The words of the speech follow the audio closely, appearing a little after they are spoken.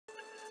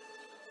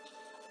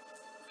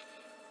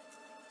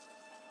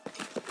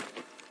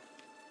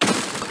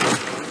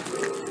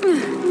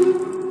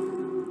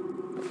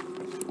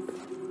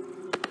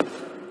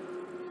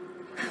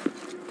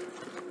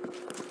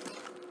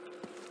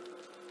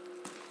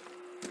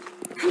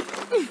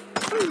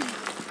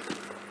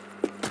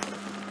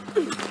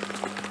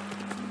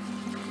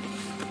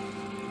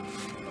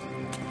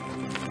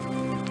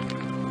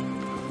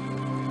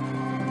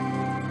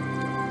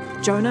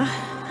Jonah,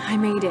 I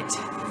made it.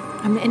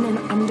 I'm in an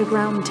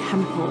underground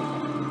temple.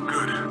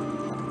 Good.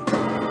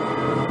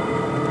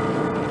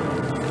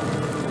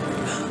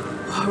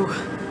 Whoa.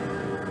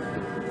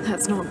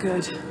 That's not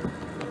good.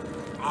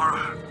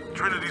 Lara,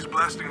 Trinity's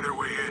blasting their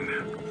way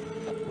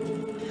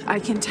in. I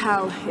can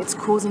tell. It's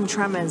causing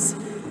tremors.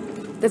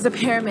 There's a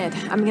pyramid.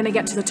 I'm gonna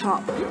get to the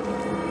top.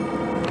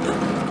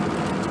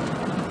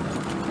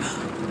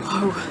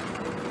 Whoa.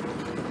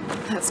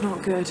 That's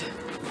not good.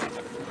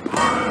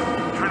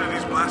 Lara,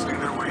 Trinity's blasting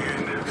their way in.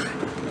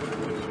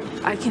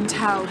 I can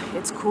tell.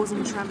 It's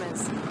causing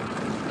tremors.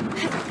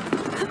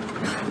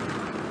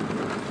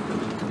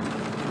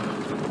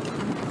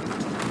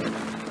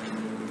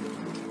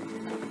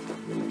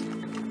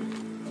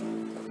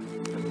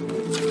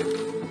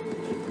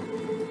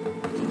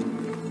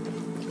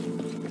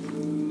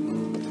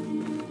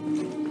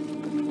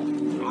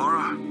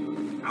 Lara,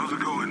 how's it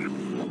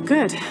going?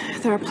 Good.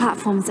 There are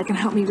platforms that can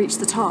help me reach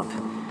the top.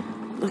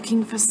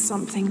 Looking for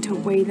something to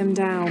weigh them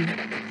down.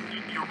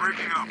 You're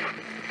breaking up.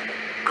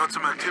 Got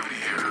some activity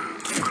here.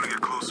 I'm gonna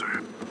get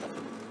closer.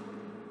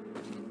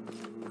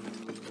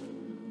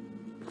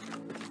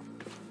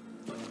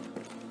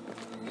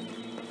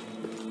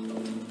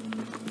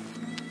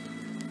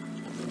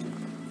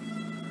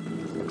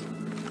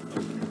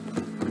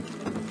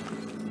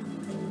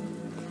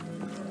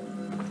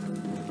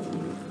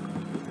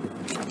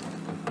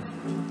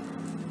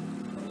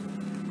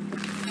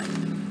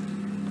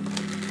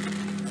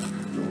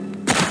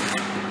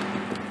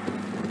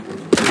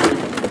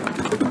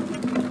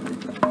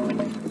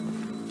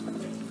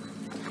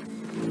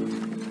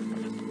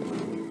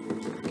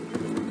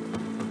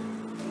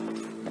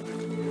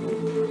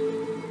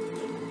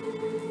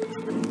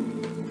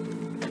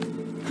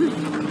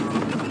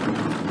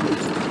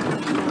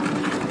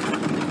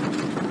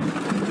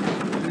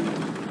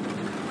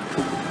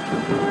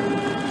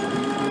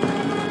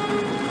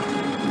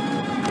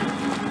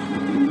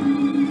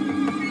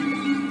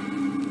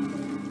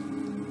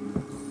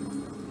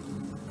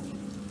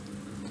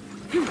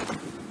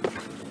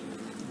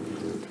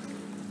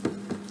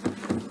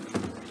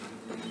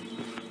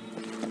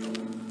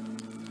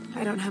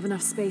 I don't have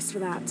enough space for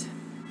that.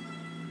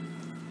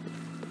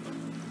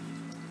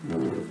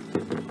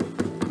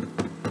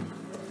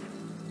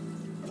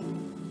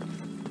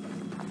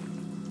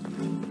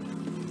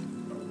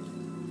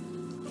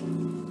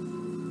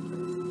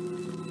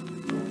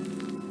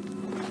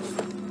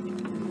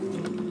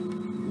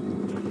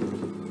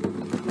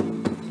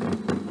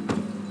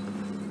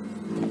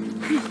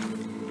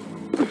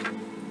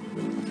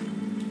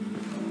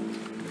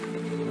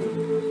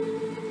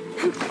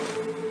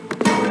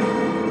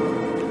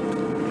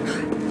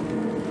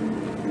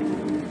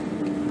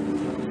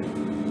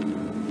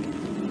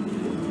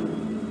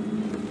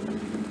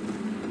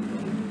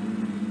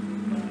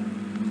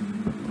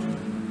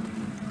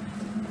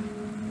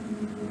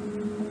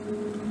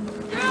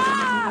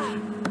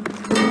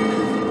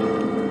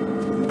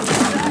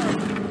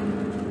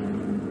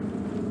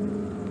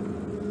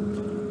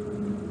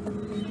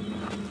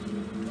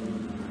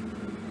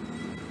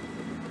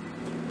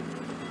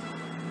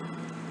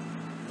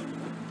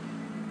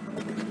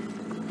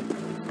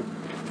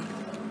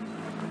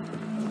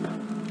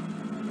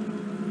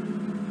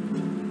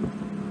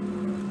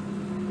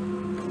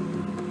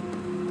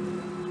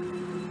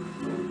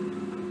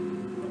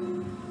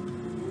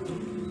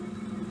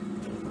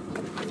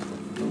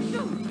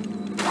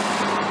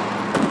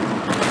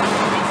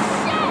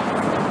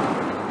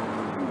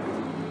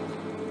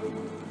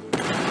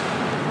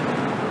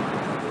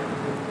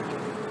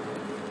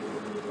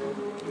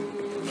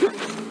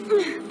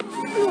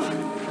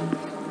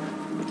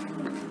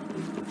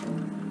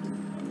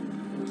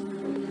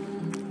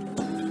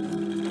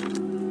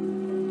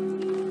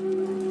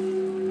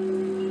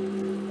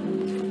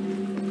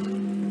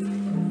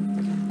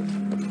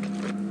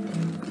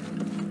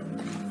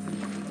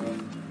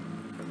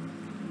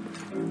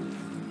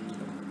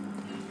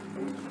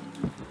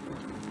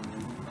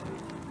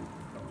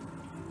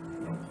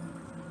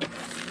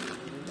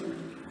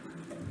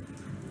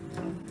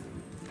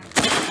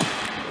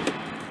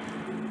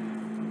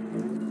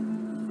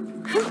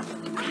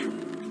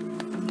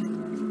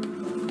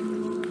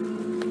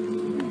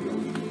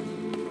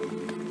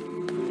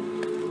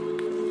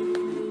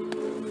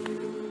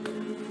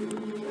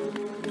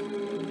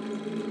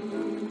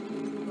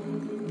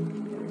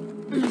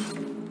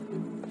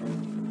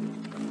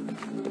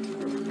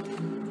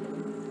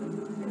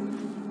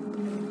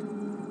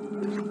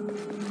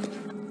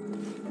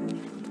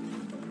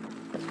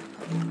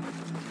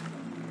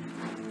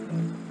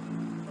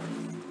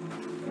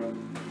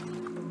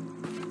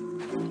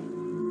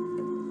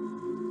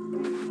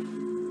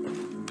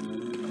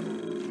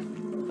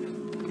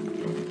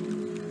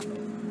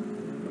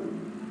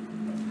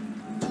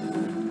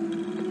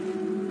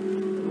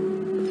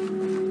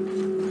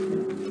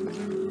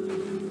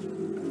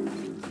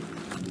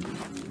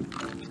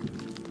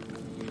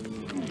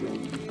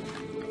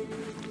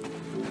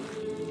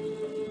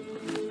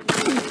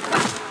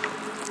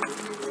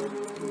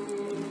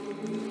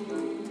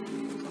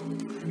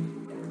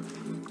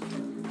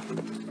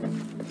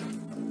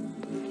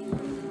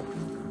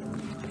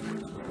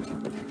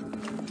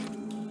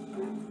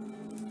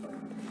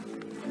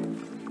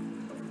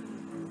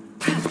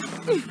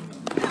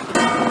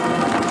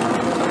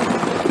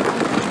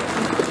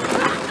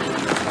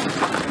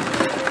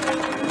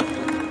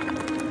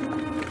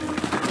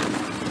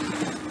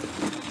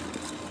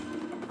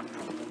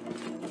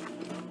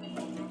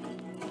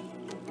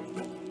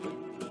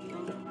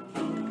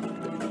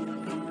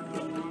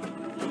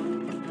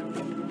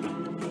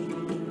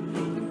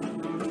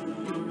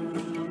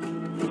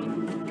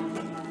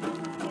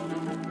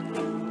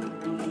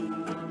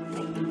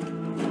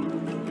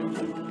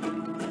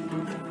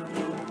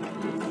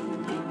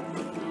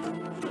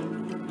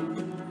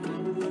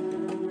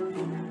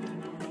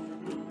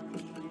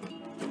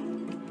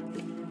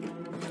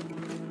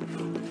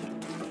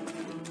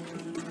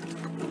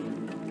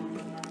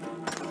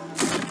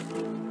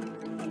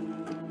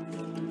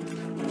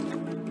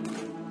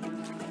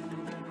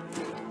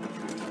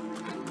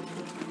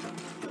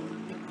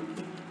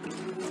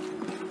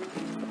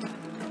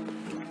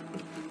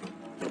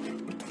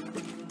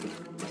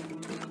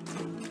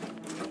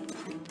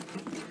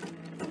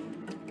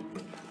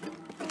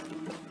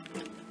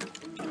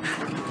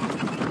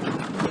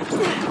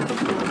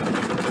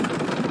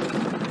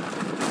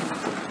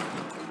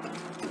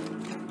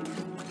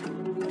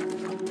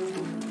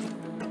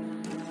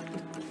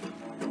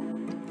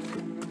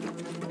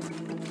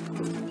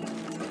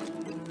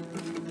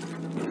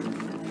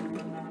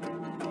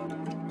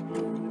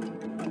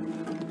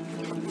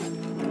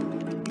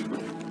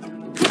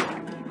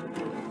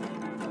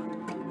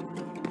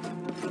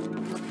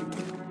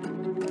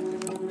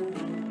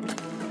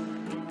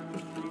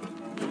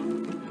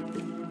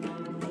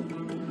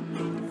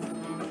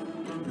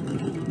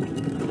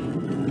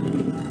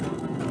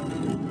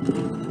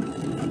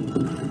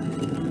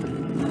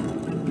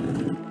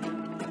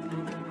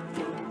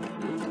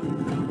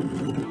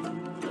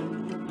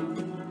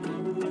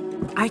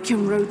 I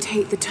can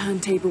rotate the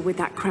turntable with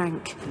that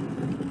crank.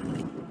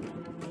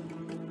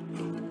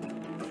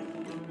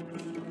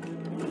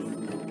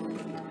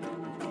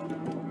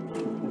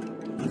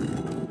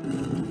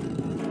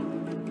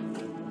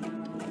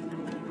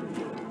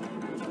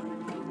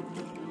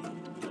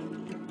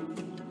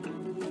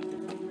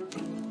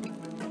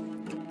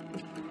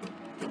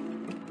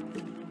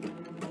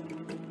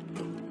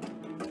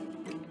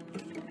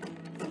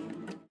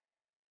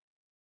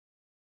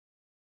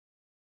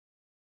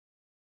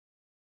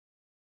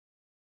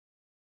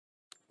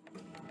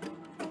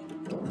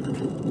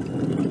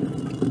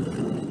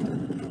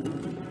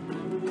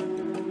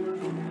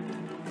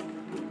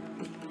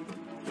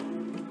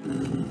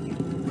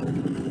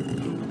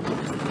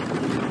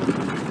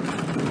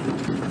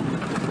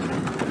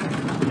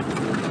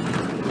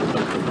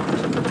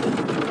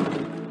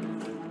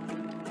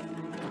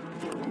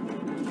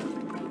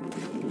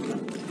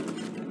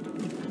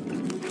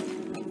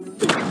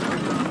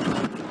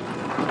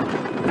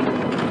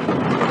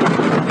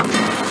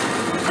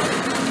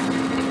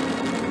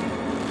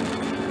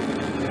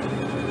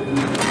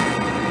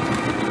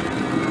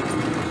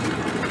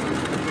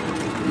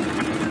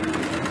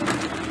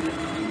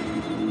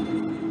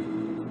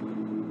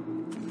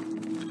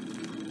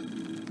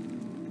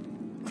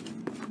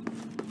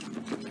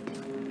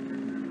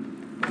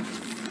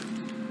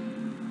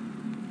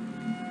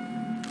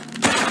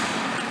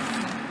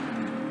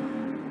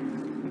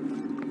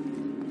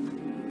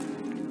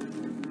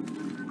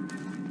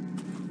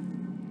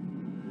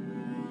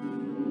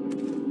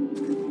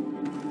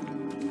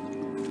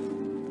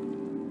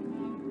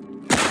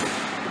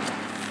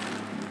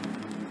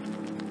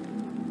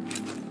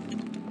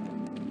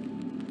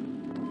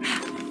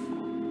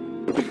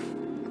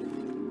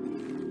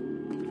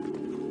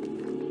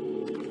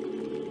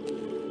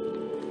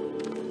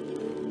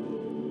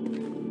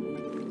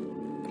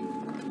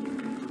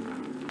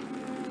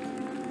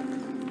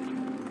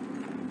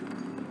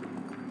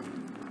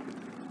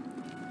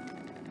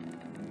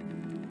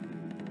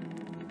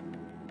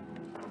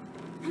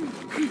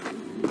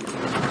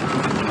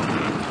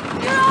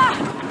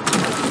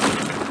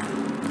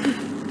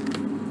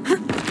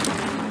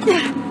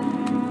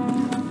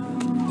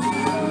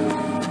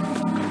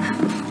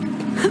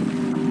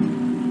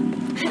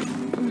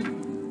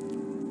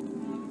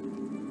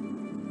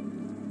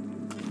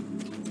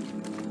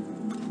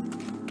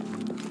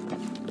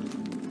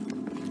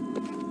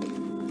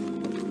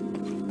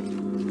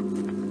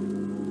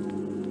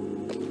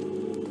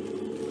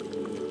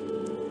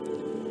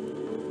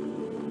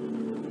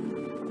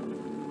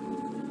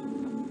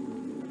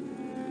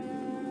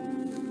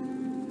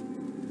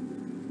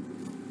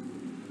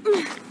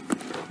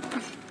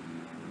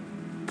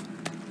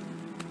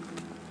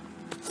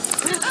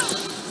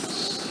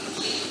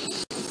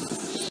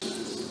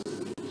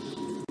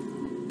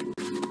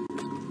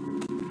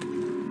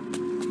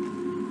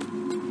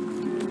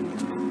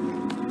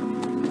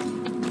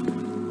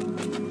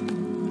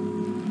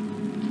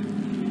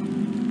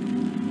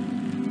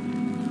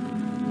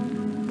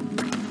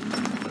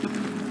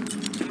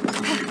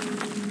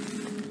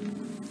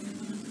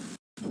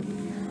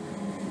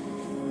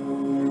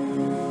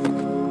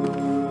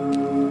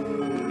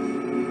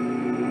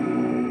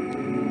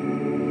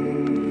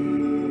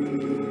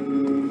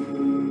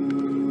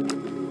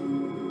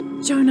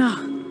 Jonah.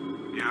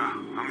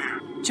 Yeah?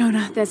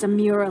 Jonah, there's a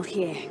mural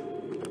here.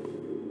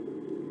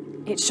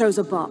 It shows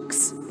a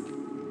box.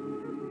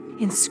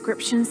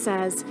 Inscription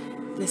says,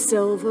 "The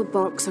silver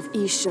box of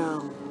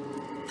Ishal."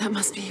 That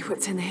must be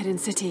what's in the hidden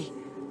city.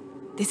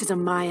 This is a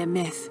Maya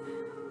myth.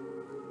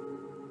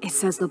 It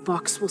says the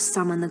box will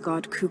summon the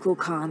god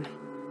Kukulkan.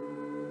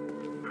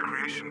 The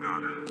creation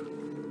god.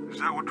 Is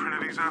that what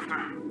Trinity's after?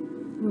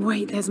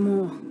 Wait, there's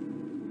more.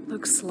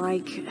 Looks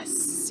like a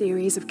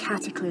series of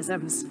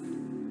cataclysms.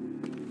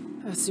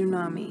 A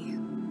tsunami.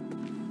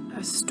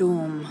 A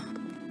storm.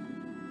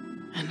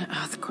 An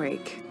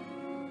earthquake.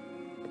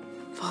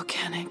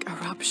 Volcanic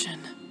eruption.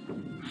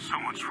 So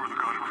much for the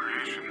god of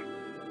creation.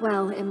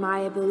 Well, in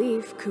Maya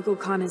belief,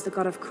 Kukulkan is the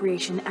god of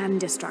creation and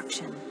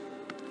destruction.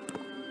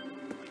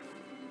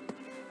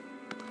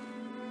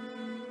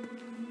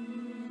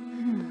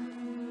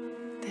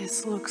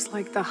 This looks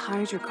like the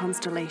Hydra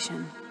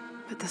constellation,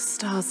 but the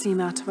stars seem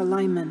out of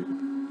alignment.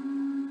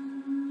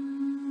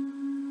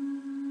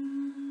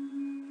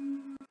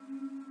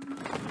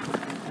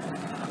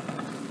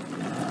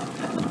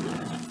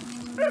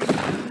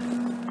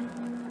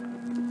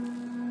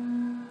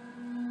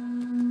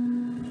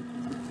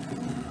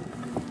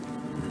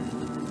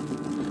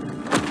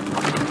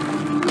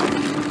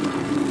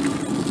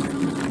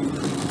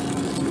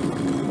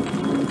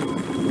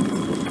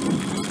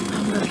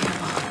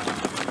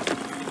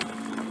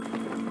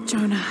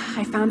 Jonah,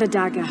 I found a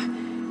dagger.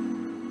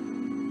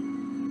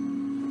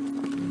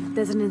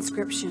 There's an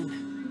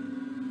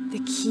inscription. The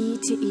key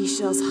to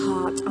Ishal's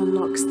heart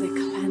unlocks the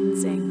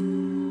cleansing.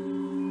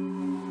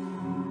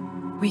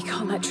 We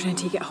can't let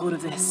Trinity get hold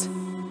of this.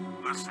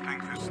 Let's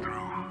think this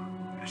through.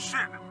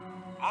 Shit!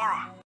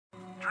 Lara!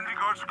 Trinity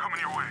guards are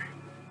coming your way.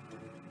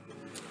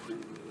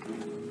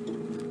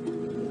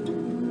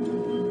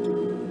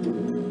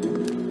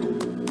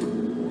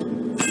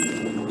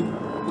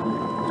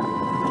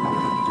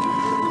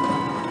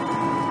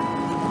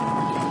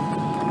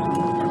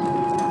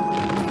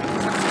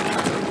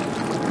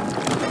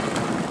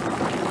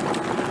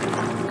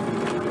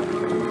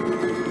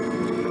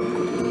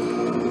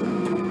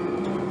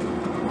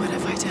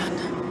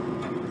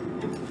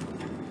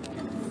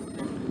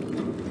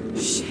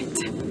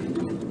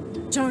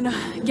 Jonah,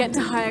 get to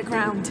higher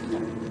ground.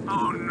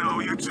 Oh no,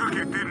 you took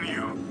it, didn't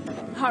you?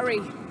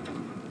 Hurry.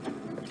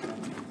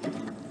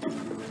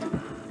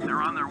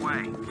 They're on their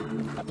way.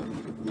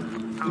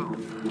 Who?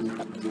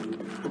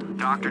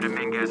 Dr.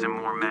 Dominguez and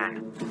more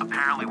men.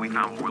 Apparently we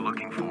found what we're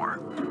looking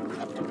for.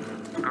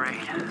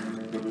 Great.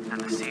 Then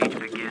the siege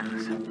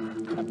begins.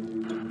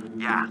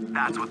 Yeah,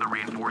 that's what the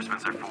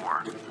reinforcements are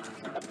for.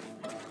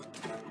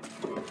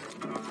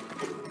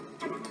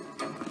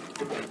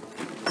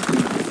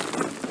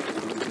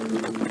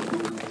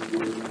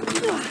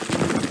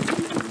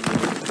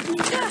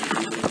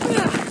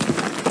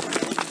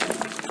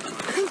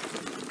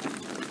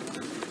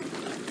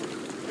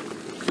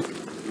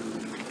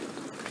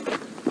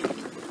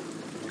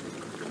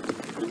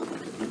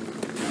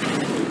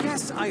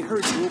 I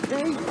heard you,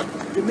 okay?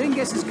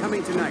 Dominguez is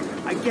coming tonight.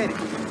 I get it.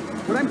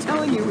 What I'm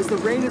telling you is the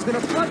rain is gonna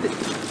flood this.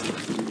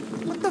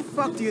 What the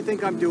fuck do you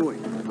think I'm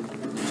doing?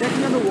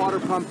 Checking on the water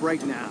pump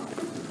right now.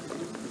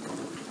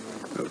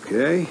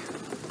 Okay.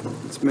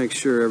 Let's make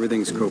sure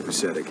everything's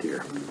copacetic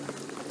here.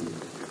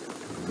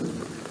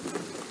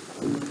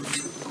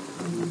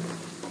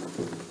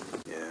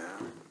 Yeah.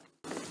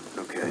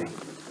 Okay.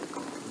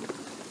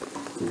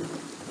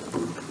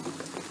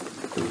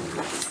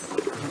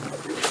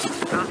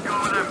 Let's go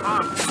with that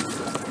pump.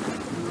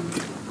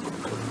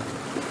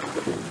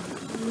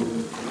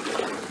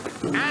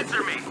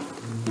 Answer me.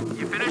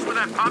 You finished with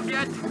that pump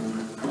yet?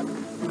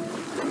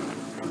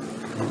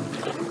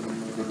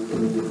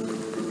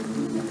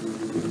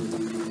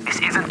 This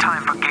isn't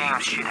time for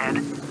games, shithead.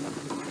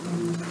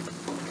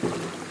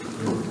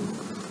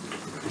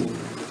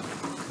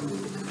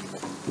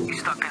 You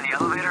stuck in the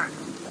elevator?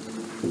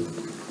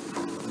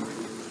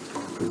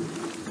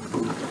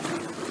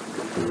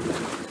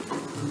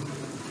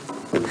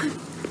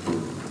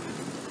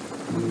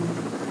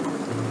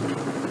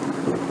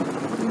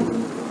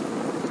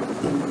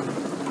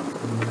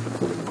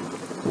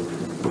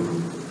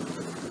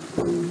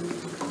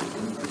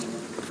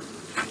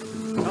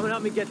 Come and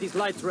help me get these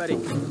lights ready.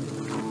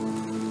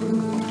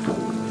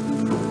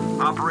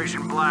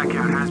 Operation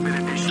Blackout has been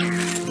initiated.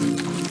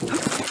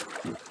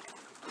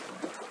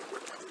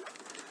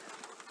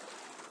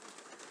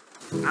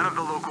 None of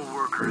the local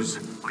workers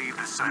leave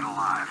the site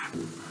alive.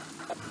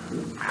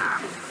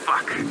 Ah,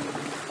 fuck.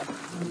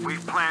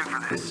 We've planned for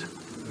this.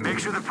 Make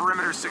sure the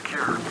perimeter's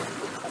secure.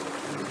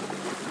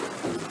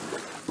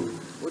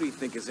 What do you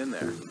think is in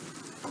there?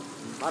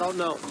 I don't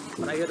know,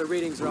 but I hear the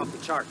readings are off the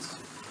charts.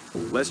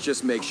 Let's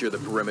just make sure the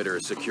perimeter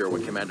is secure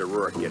when Commander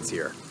Rurik gets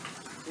here.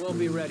 We'll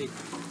be ready.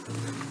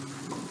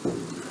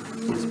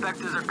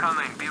 Inspectors are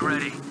coming. Be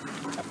ready.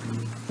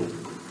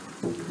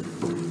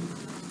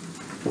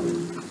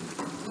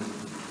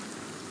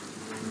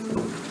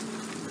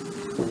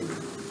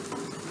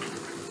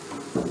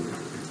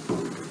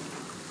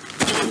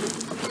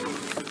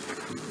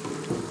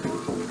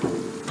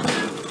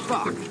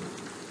 Fuck.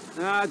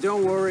 Ah,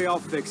 don't worry, I'll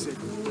fix it.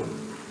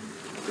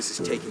 This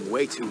is taking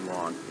way too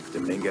long. If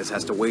Dominguez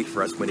has to wait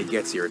for us when he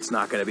gets here, it's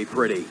not gonna be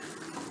pretty.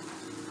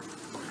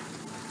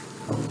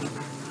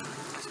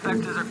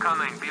 Inspectors are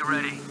coming. Be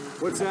ready.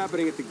 What's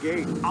happening at the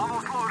gate?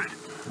 Almost loaded.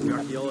 The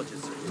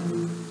archaeologists are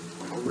here.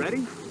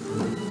 Already?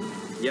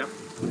 Yep.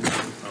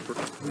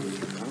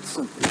 That's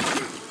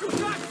something.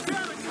 God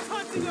damn it! He's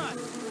hunting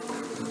us!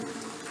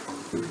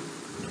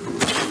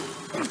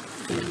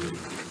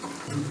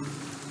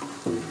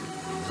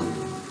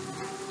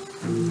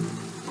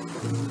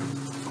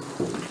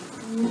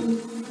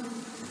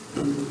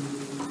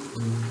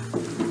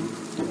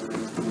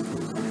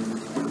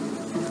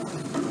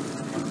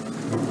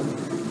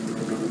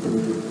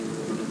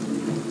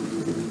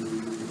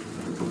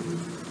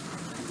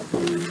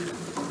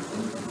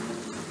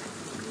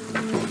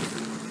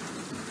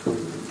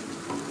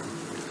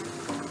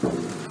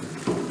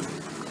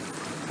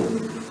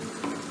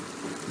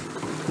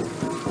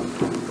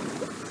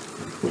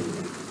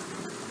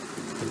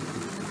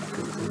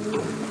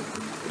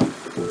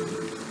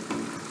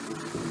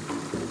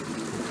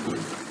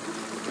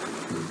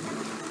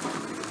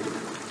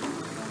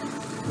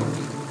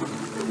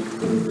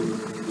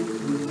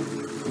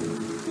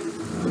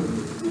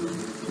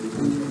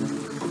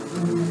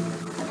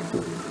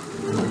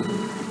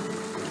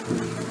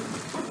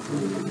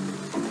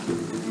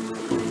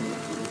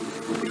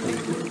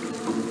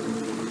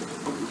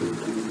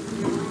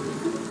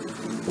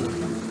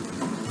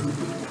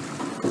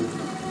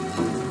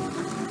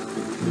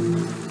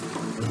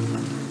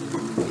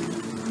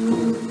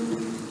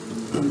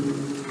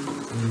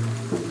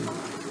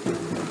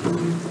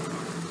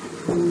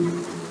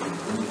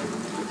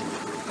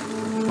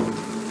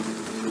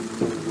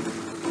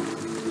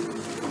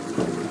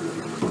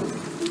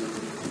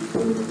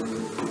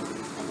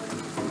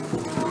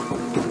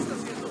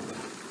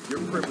 Your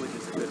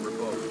privileges have been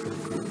revoked.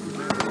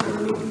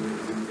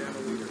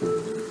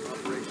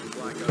 Operation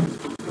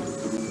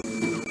Blackout.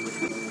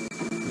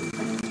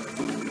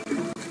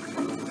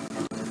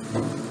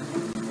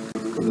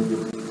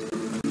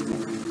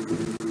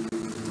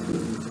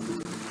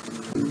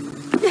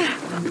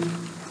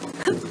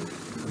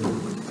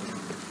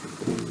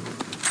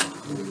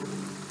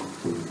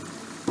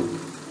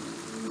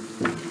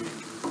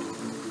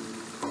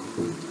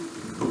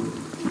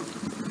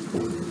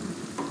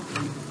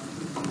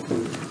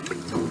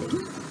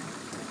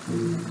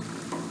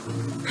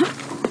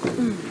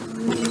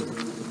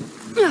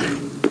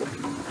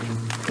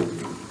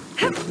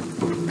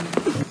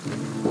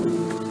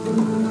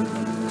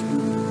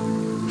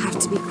 Have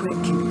to be quick.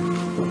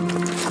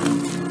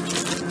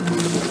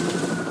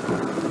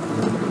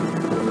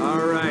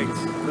 All right,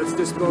 let's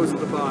dispose of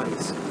the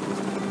bodies.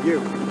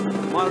 You,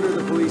 monitor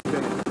the police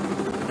bin.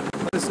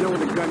 Let us know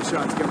when the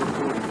gunshots get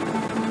reported.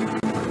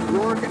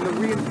 Rourke and the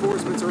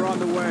reinforcements are on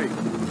the way.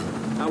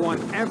 I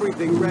want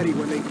everything ready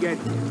when they get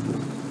here.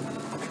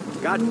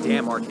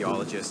 Goddamn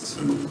archaeologists.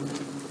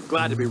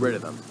 Glad to be rid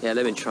of them. Yeah,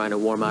 they've been trying to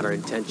warm out our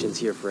intentions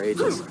here for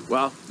ages.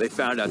 Well, they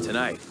found out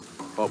tonight.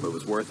 Hope it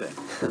was worth it.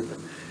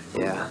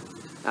 Yeah,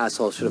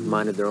 assholes should have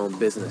minded their own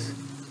business.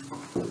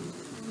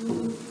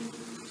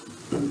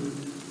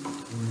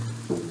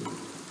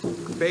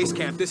 Base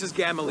camp, this is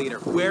Gamma Leader.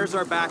 Where's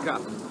our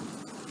backup?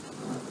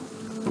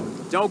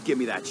 Don't give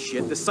me that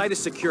shit. The site is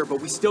secure,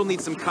 but we still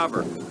need some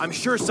cover. I'm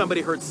sure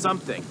somebody heard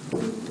something.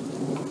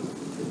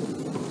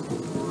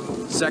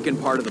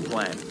 Second part of the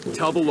plan.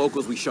 Tell the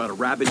locals we shot a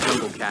rabid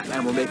jungle cat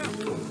and we're making...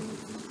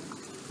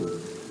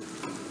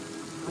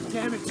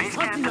 Damn it, he's Base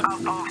hunting camp to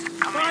us! outpost.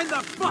 Come Find in.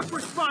 the fuck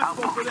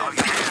responsible for Outpost,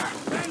 this!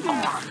 are you there?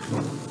 Over.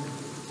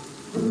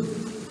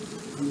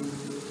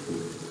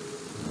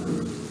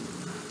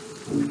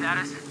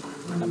 Status?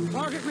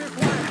 Target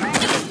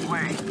reacquired!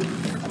 Way.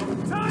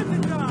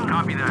 Time to die!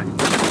 Copy that.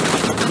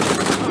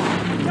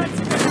 Let's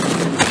get it!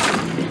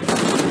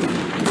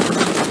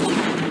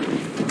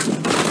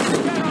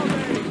 Get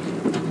already!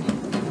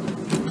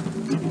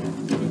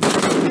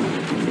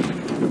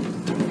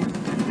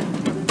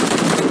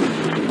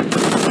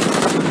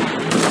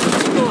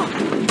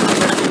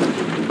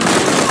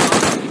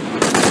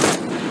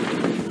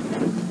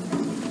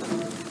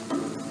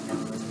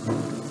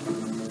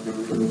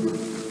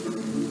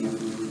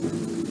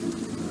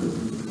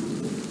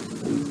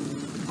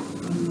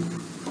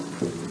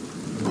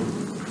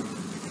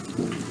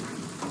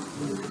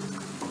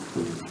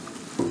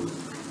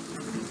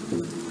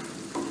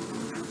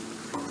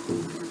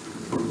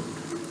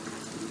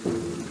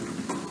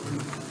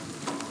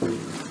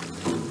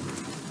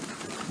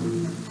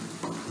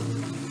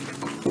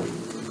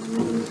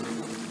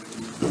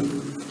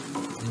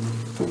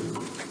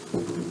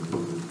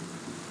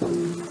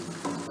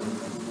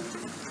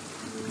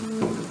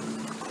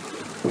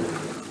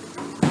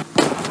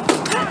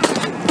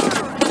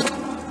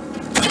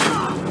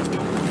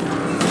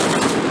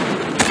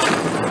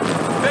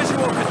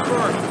 Visual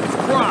confirmed. It's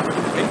Croft.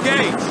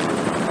 Engage.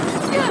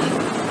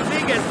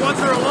 Dominguez wants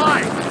her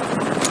alive.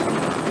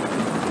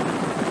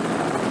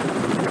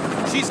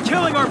 She's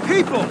killing our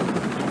people.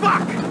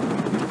 Fuck.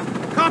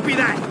 Copy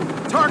that.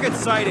 Target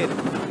sighted.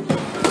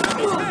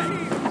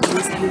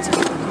 these hated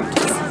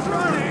helicopters.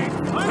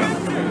 I'm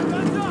empty!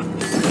 Guns up!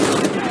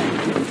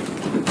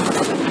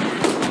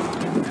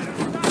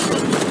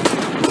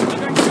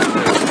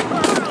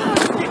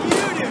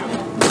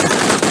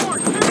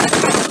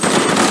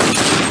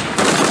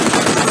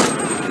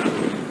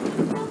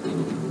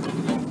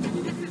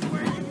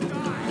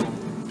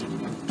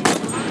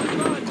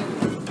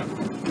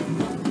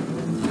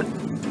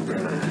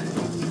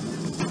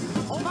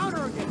 Hold on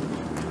her again.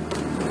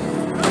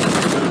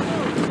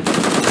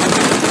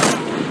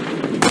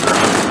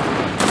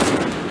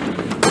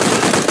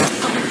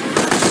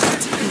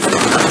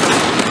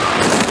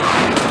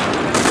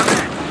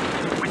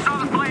 We saw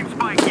the flame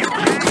spike. You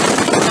okay?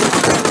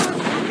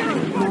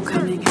 More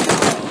coming.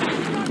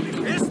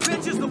 This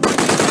bitch is the one.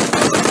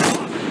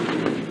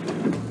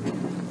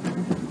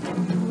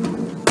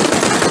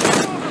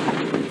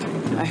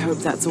 I hope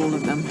that's all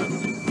of them.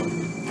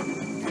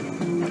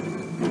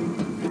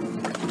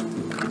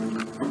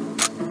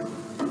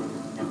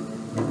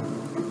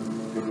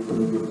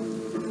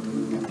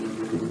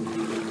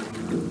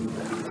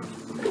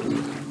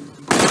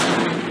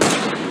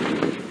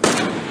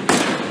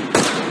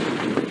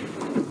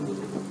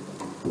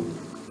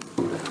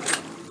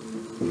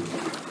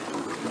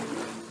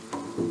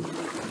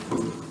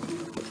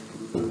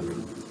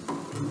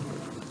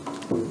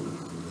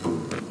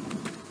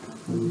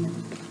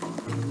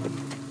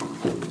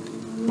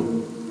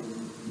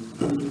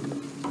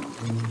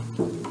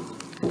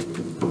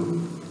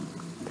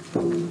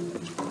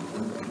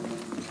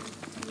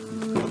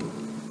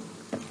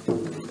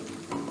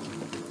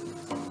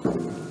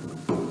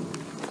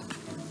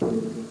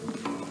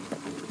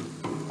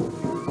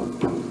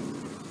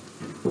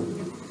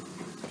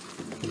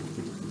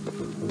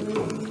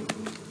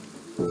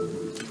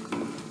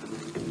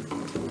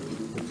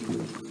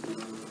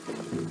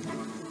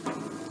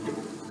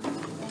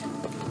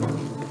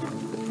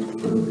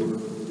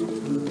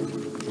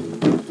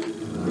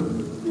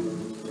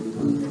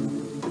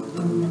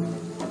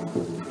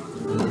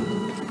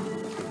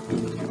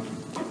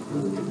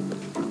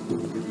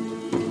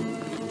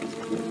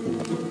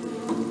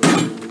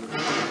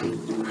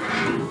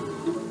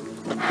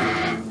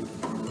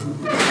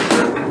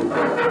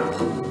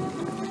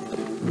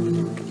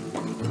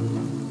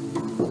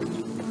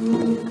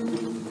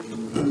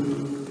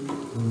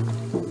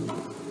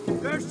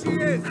 There she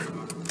is!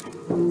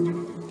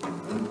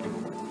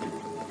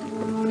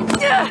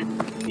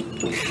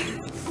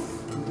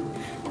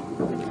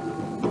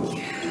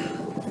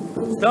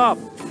 Stop!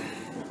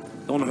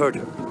 Don't hurt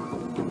her.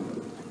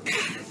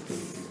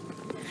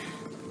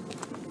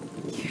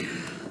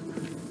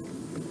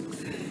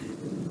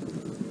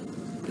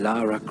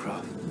 Lara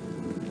Croft.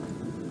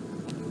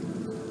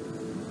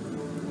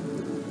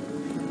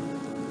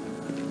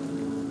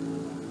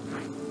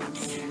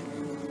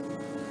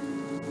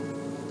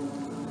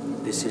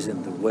 This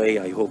isn't the way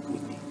I hoped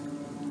would be.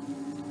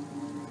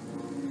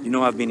 You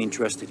know I've been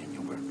interested in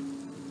your work.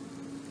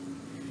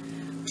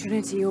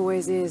 Trinity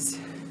always is.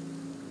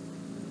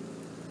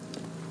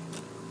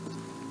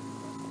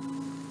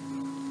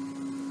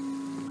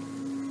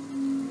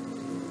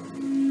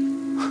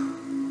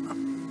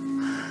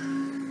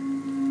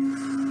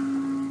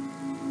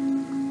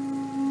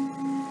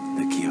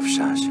 The key of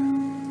Shasha.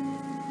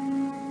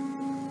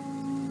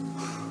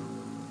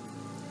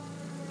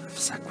 I've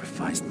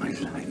sacrificed my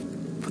life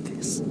for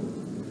this.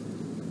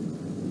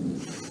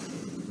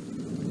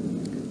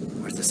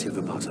 Where's the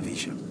silver box of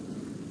Isha?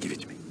 Give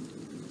it to me.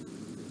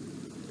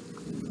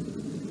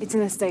 It's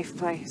in a safe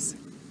place.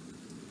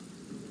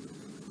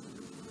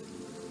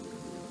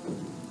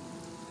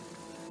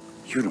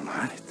 You don't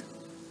have it.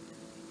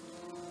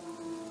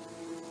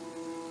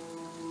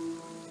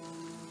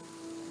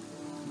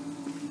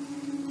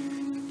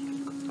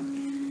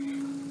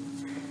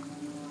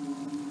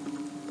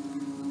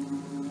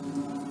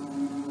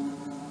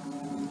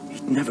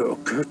 It never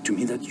occurred to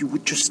me that you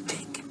would just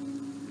take it.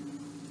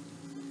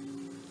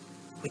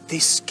 With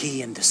this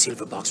key and the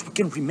silver box, we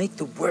can remake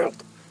the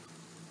world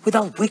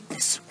without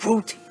weakness,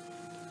 cruelty.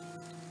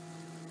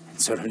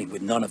 And certainly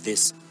with none of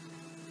this.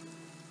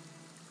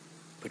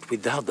 But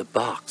without the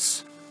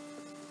box,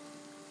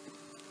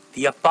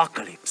 the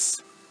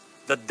apocalypse,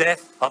 the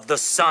death of the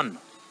sun.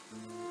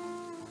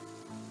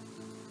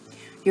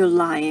 You're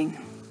lying.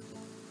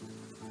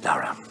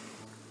 Lara,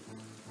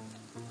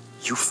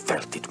 you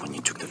felt it when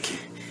you took the key.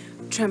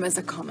 Tremors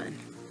are common.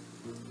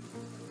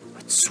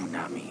 But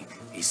tsunami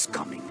is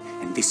coming,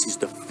 and this is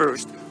the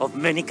first of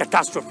many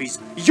catastrophes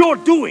you're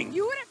doing.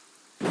 You would have...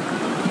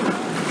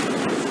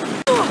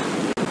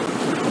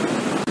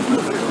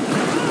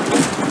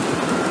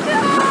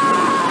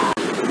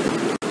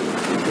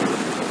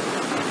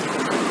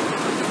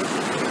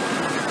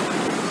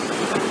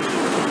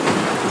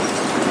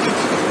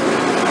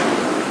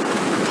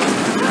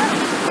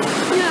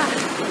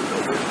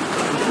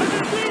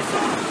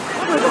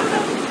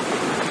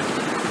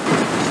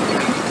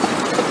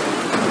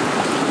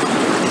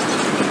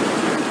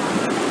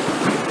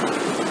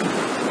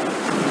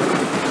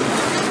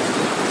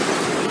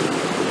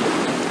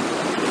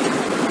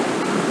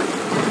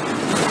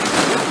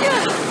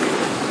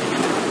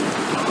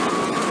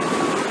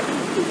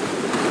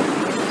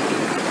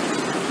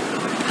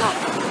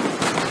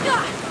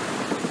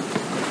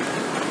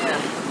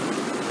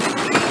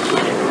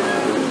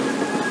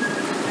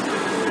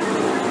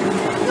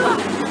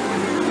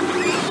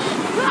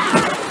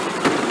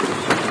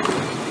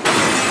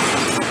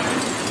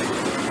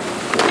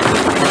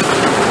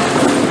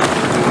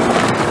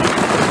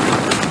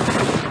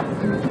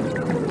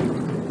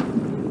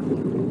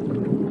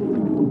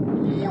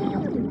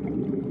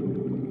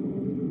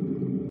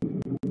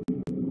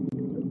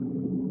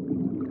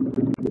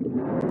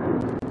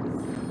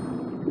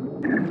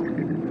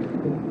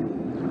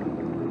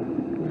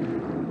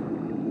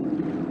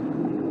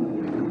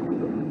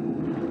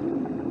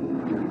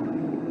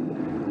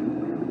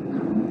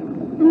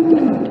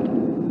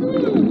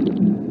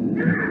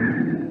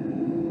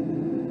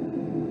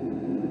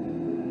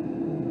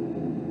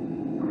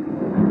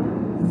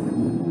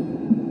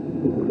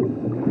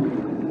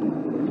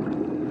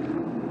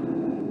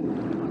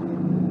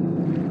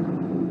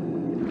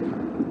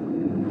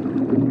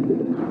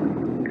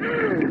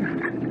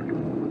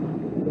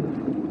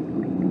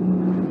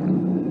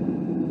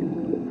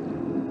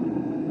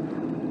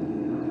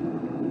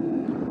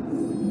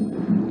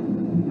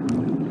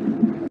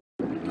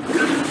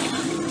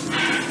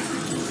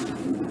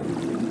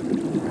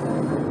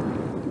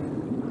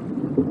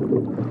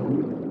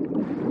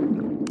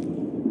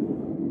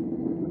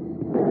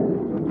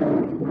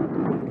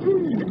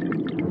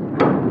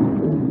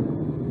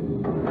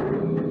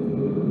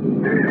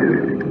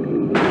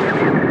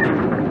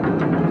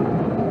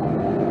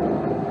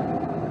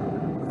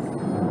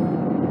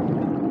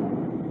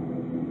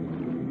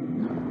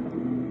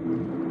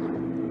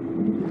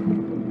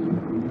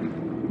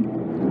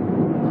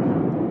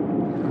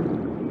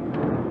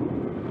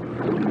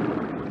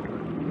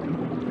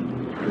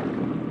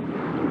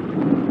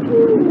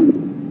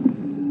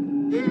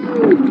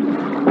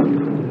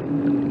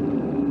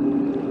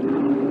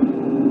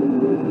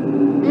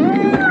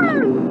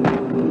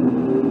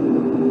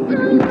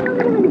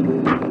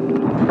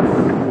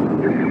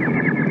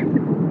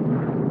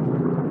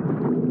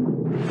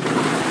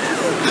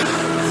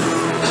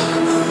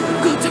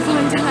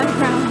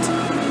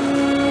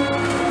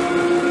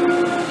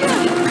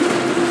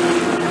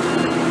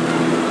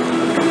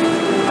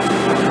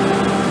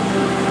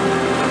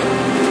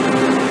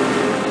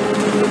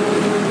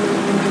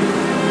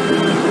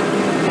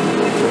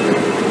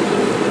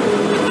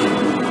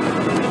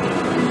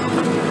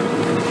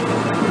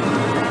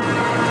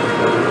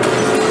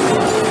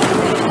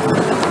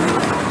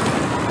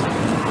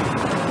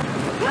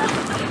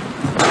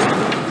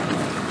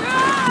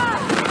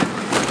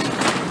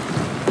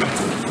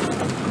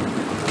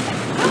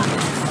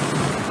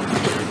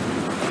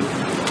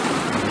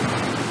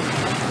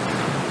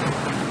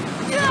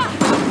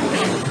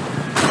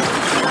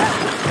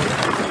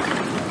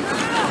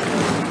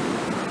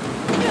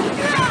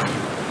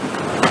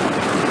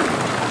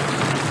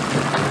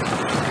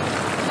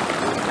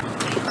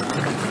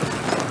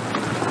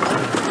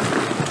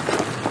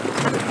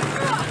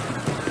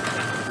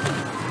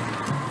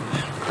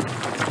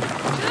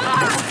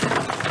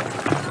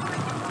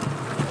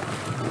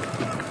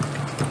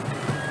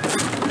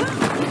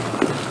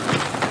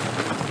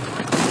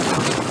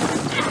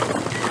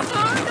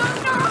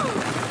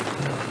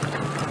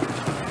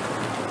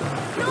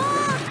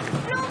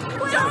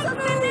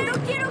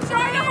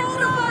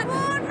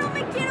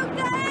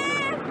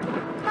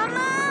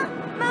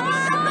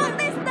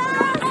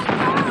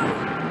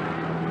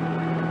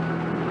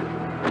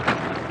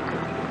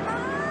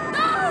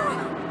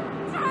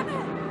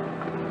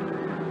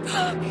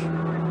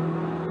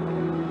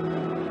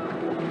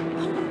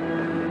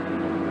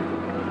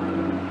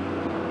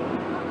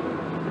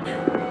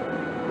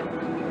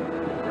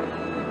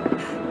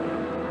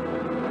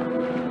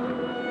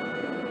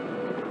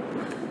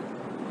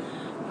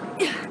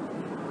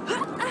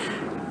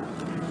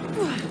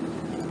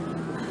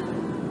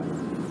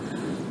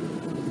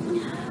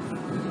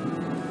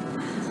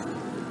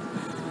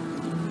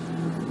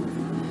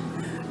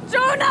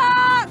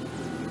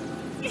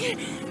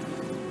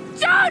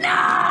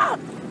 Jonah!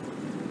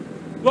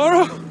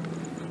 Lara!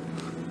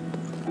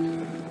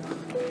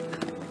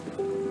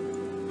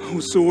 I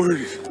was so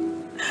worried.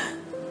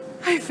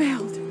 I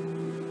failed.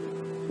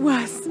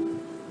 Worse.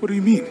 What do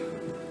you mean?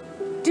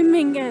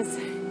 Dominguez.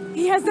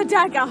 He has the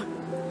dagger.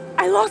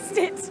 I lost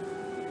it.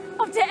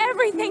 After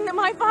everything that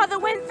my father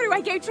went through,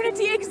 I gave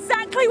Trinity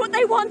exactly what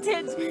they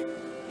wanted.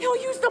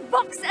 He'll use the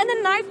box and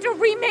the knife to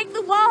remake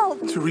the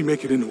world. To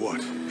remake it into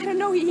what? I don't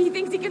know, he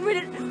thinks he can rid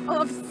it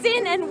of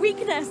sin and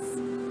weakness.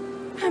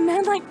 A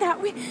man like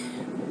that, we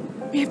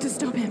have to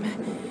stop him.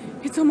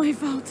 It's all my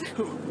fault.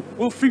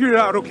 We'll figure it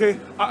out, okay?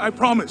 I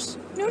promise.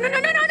 No.